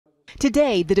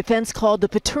Today, the defense called the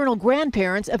paternal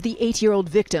grandparents of the 8-year-old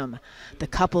victim. The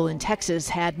couple in Texas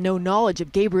had no knowledge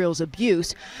of Gabriel's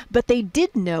abuse, but they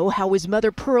did know how his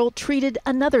mother Pearl treated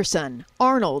another son,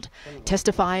 Arnold,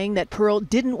 testifying that Pearl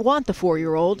didn't want the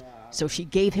 4-year-old, so she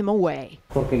gave him away.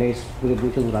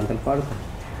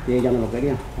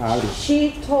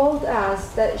 She told us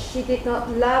that she did not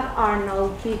love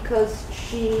Arnold because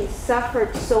she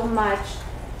suffered so much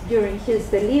during his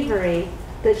delivery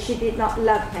that she did not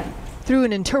love him. Through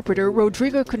an interpreter,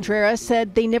 Rodrigo Contreras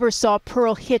said they never saw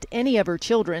Pearl hit any of her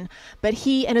children, but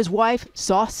he and his wife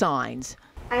saw signs.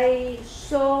 I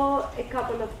saw a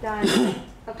couple of times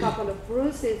a couple of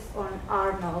bruises on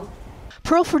Arnold.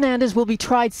 Pearl Fernandez will be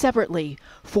tried separately.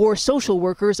 4 social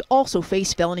workers also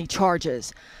face felony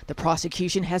charges. The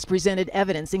prosecution has presented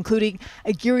evidence, including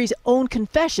Aguirre's own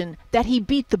confession that he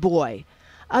beat the boy.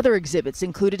 Other exhibits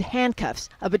included handcuffs,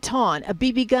 a baton, a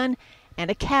BB gun, and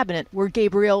a cabinet where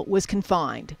Gabriel was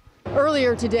confined.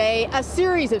 Earlier today, a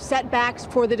series of setbacks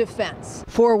for the defense.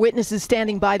 4 witnesses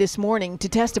standing by this morning to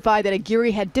testify that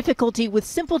Aguirre had difficulty with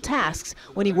simple tasks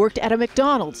when he worked at a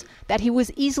McDonald's, that he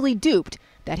was easily duped,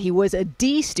 that he was a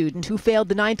D student who failed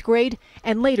the 9th grade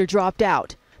and later dropped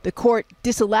out. The court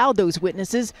disallowed those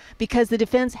witnesses because the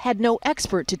defense had no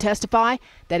expert to testify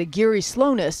that Aguirre's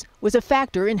slowness was a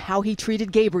factor in how he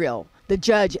treated Gabriel. The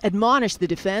judge admonished the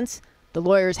defense. The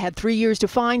lawyers had 3 years to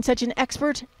find such an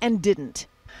expert and didn't.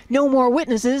 No more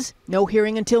witnesses, no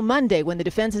hearing until Monday when the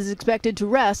defense is expected to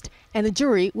rest and the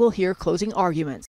jury will hear closing arguments.